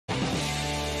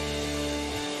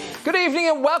Good evening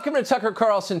and welcome to Tucker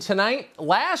Carlson Tonight.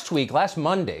 Last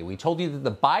Monday, we told you that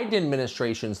the Biden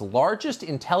administration's largest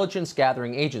intelligence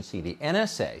gathering agency, the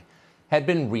NSA, had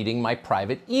been reading my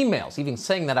private emails. Even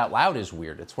saying that out loud is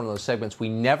weird. It's one of those segments we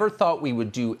never thought we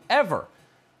would do ever.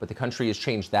 But the country has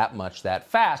changed that much that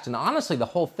fast. And honestly, the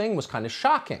whole thing was kind of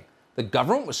shocking. The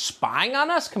government was spying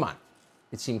on us? Come on.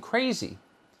 It seemed crazy,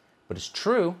 but it's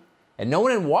true. And no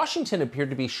one in Washington appeared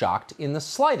to be shocked in the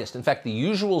slightest. In fact, the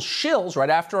usual shills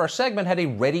right after our segment had a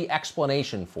ready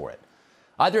explanation for it.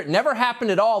 Either it never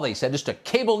happened at all, they said, just a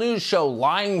cable news show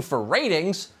lying for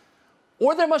ratings,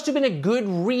 or there must have been a good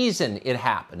reason it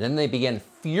happened. And they began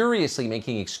furiously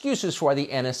making excuses for why the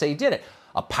NSA did it.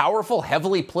 A powerful,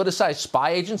 heavily politicized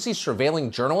spy agency surveilling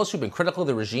journalists who've been critical of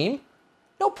the regime?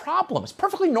 No problem. It's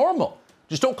perfectly normal.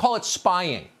 Just don't call it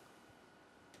spying.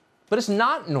 But it's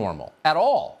not normal at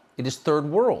all. It is third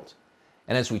world.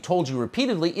 And as we told you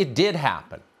repeatedly, it did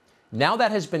happen. Now that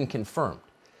has been confirmed.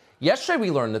 Yesterday, we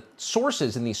learned that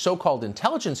sources in the so-called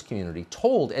intelligence community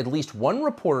told at least one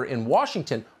reporter in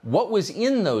Washington what was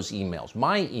in those emails,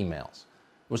 my emails.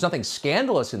 There was nothing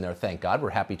scandalous in there, thank God. We're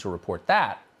happy to report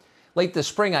that. Late this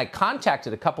spring, I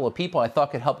contacted a couple of people I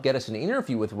thought could help get us an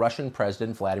interview with Russian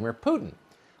President Vladimir Putin.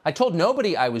 I told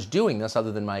nobody I was doing this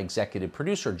other than my executive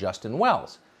producer, Justin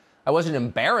Wells. I wasn't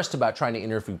embarrassed about trying to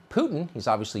interview Putin. He's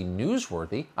obviously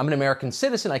newsworthy. I'm an American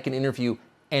citizen. I can interview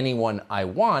anyone I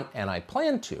want, and I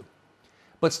plan to.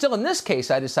 But still, in this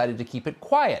case, I decided to keep it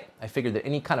quiet. I figured that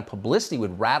any kind of publicity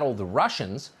would rattle the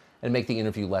Russians and make the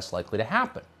interview less likely to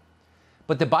happen.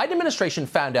 But the Biden administration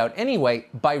found out anyway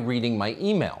by reading my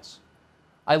emails.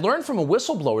 I learned from a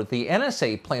whistleblower that the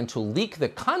NSA planned to leak the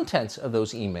contents of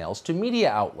those emails to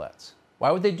media outlets. Why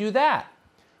would they do that?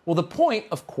 Well, the point,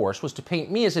 of course, was to paint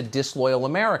me as a disloyal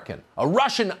American, a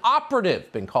Russian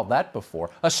operative, been called that before,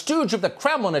 a stooge of the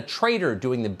Kremlin, a traitor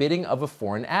doing the bidding of a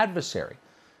foreign adversary.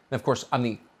 And of course,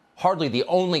 I'm hardly the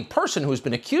only person who's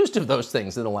been accused of those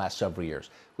things in the last several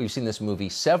years. We've seen this movie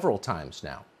several times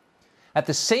now. At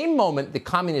the same moment the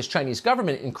communist Chinese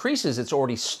government increases its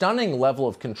already stunning level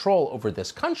of control over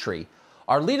this country,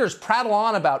 our leaders prattle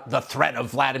on about the threat of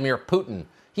Vladimir Putin.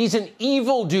 He's an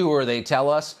evildoer, they tell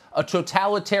us, a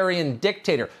totalitarian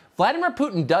dictator. Vladimir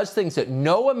Putin does things that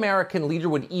no American leader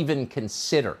would even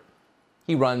consider.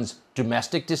 He runs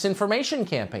domestic disinformation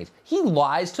campaigns. He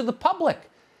lies to the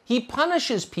public. He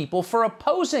punishes people for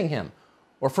opposing him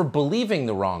or for believing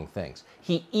the wrong things.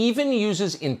 He even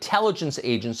uses intelligence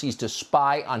agencies to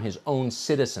spy on his own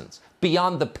citizens.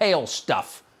 Beyond the pale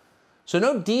stuff. So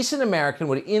no decent American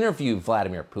would interview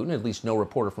Vladimir Putin, at least no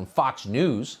reporter from Fox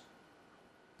News.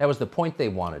 That was the point they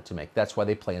wanted to make. That's why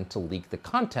they planned to leak the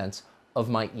contents of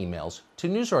my emails to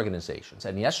news organizations.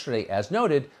 And yesterday, as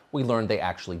noted, we learned they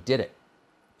actually did it.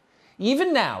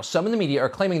 Even now, some in the media are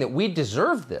claiming that we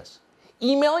deserve this.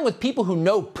 Emailing with people who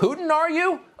know Putin, are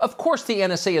you? Of course the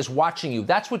NSA is watching you.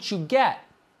 That's what you get.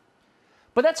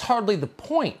 But that's hardly the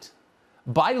point.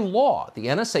 By law, the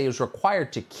NSA is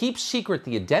required to keep secret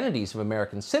the identities of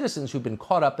American citizens who've been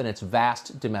caught up in its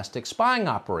vast domestic spying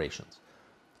operations.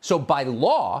 So by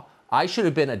law, I should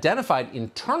have been identified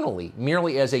internally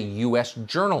merely as a U.S.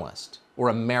 journalist or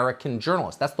American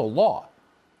journalist. That's the law.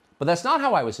 But that's not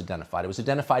how I was identified. I was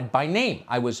identified by name.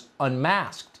 I was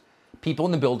unmasked. People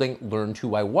in the building learned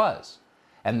who I was.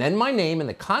 And then my name and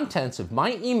the contents of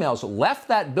my emails left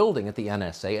that building at the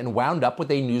NSA and wound up with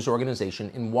a news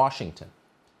organization in Washington.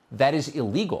 That is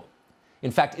illegal. In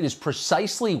fact, it is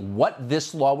precisely what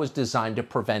this law was designed to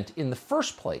prevent in the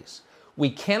first place. We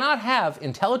cannot have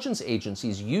intelligence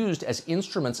agencies used as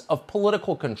instruments of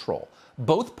political control.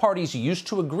 Both parties used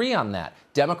to agree on that.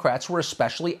 Democrats were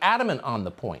especially adamant on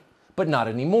the point, but not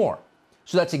anymore.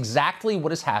 So that's exactly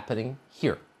what is happening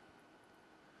here.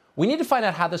 We need to find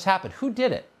out how this happened. Who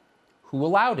did it? Who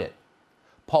allowed it?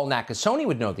 Paul Nakasone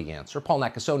would know the answer. Paul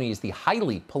Nakasone is the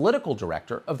highly political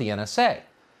director of the NSA.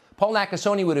 Paul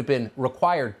Nakasone would have been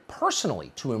required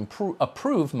personally to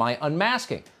approve my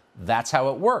unmasking. That's how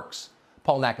it works.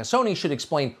 Paul Nakasone should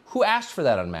explain who asked for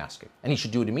that unmasking, and he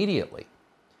should do it immediately.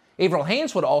 Avril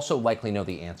Haines would also likely know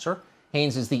the answer.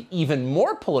 Haines is the even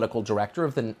more political director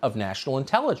of national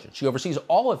intelligence. She oversees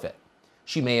all of it.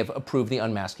 She may have approved the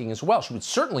unmasking as well. She would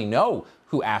certainly know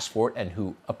who asked for it and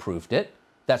who approved it.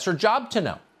 That's her job to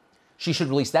know. She should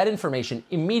release that information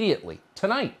immediately,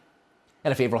 tonight.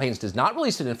 And if Avril Haines does not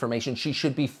release that information, she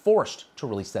should be forced to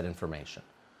release that information.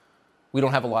 We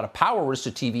don't have a lot of power. We're just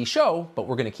a TV show, but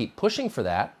we're going to keep pushing for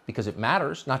that because it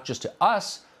matters, not just to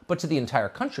us, but to the entire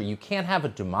country. You can't have a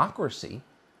democracy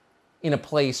in a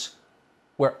place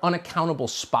where unaccountable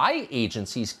spy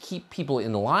agencies keep people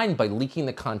in line by leaking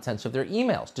the contents of their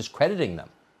emails, discrediting them.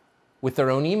 with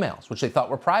their own emails, which they thought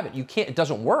were private. You can't, it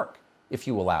doesn't work if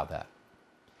you allow that.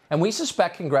 And we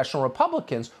suspect congressional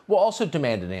Republicans will also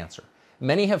demand an answer.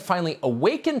 Many have finally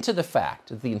awakened to the fact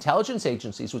that the intelligence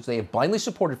agencies, which they have blindly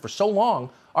supported for so long,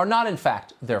 are not, in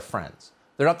fact, their friends.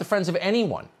 They're not the friends of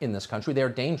anyone in this country. They are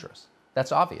dangerous.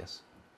 That's obvious.